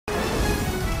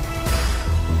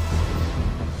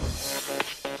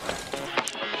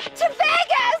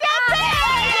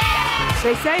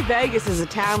They say Vegas is a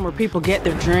town where people get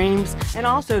their dreams and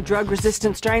also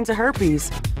drug-resistant strains of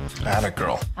herpes. Atta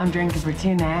girl. I'm drinking for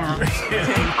two now.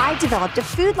 I developed a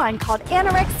food line called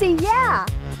Anorexia. Yeah.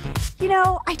 You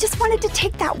know, I just wanted to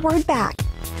take that word back.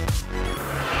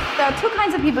 There are two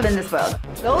kinds of people in this world.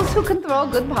 Those who can throw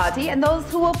a good party and those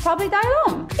who will probably die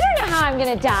alone. You don't know how I'm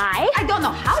gonna die. I don't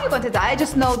know how you're going to die. I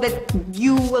just know that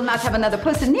you will not have another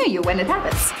person near you when it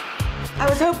happens. I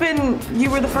was hoping you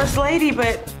were the first lady,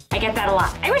 but I get that a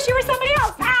lot. I wish you were somebody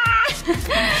else.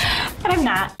 Ah! But I'm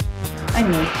not. I'm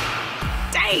me.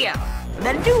 Damn!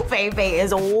 The new Feifei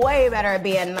is way better at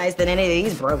being nice than any of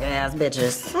these broken-ass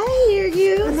bitches. I hear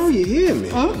you. I know you hear me.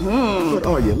 But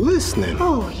are you listening?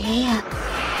 Oh, yeah.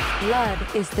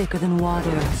 Blood is thicker than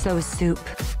water, so is soup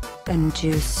and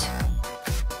juice.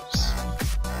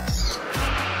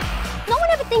 No one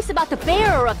ever thinks about the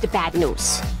bearer of the bad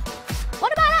news.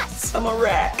 What about us? I'm a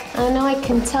wreck. I know, I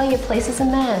can tell your place is a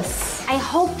mess. I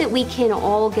hope that we can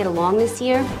all get along this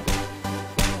year.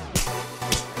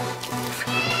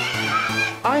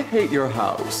 I hate your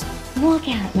house. Look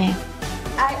at me.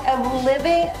 I am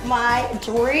living my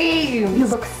dream. You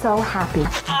look so happy.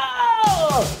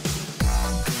 Oh!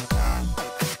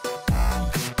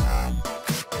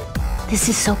 This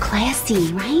is so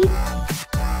classy, right?